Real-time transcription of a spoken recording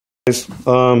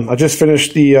I just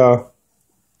finished the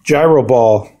gyro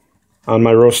ball on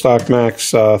my Rostock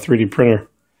Max 3D printer.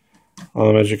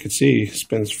 As you can see, it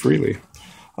spins freely.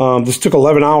 This took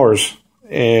 11 hours,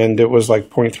 and it was like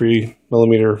 0.3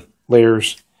 millimeter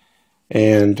layers,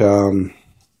 and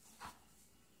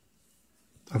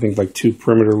I think like 2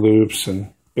 perimeter loops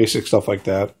and basic stuff like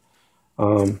that.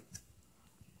 And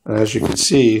as you can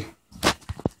see, it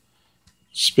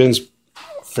spins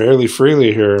fairly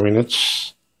freely here. I mean,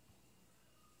 it's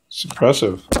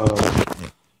impressive.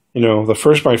 You know, my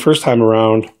first time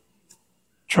around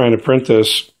trying to print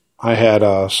this, I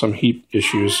had some heat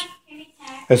issues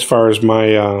as far as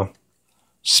my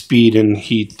speed and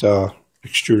heat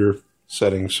extruder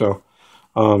settings. So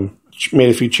made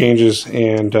a few changes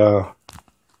and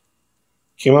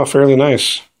came out fairly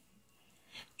nice.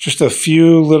 Just a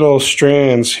few little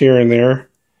strands here and there.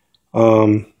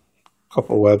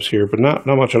 Couple webs here, but not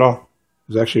much at all.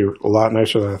 It was actually a lot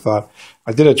nicer than I thought.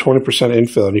 I did a 20%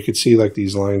 infill, and you could see like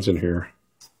these lines in here.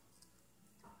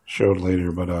 Showed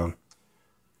later, but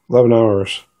 11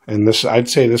 hours. And this, I'd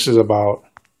say this is about,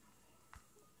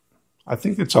 I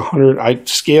think it's 100, I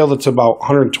scaled it to about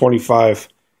 125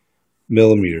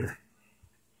 millimeter.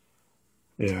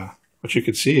 Yeah, but you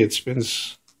can see it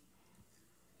spins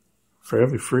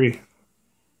fairly free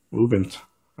movement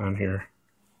on here.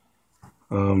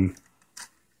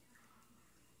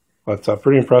 But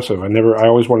pretty impressive. I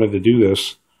always wanted to do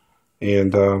this,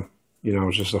 and you know, I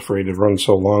was just afraid to run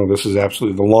so long. This is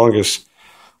absolutely the longest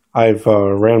I've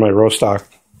ran my Rostock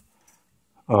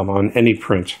on any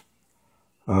print.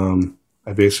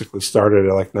 I basically started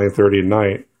at like 9:30 at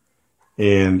night,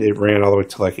 and it ran all the way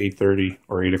to like 8:30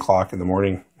 or 8 o'clock in the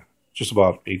morning, just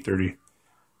about 8:30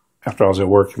 after I was at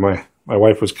work. My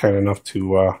wife was kind enough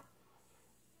to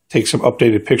take some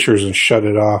updated pictures and shut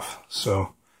it off.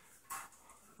 So,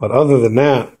 but other than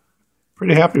that,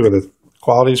 pretty happy with it.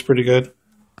 Quality is pretty good.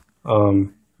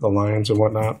 The lines and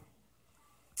whatnot.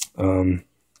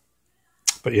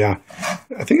 But yeah,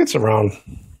 I think it's around,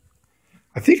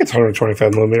 I think it's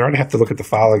 125 millimeter. I'd have to look at the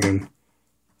file again,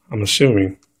 I'm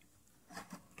assuming.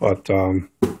 But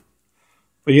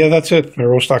yeah, that's it. My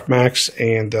Rostock Max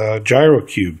and Gyro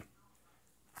Cube.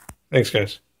 Thanks,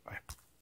 guys.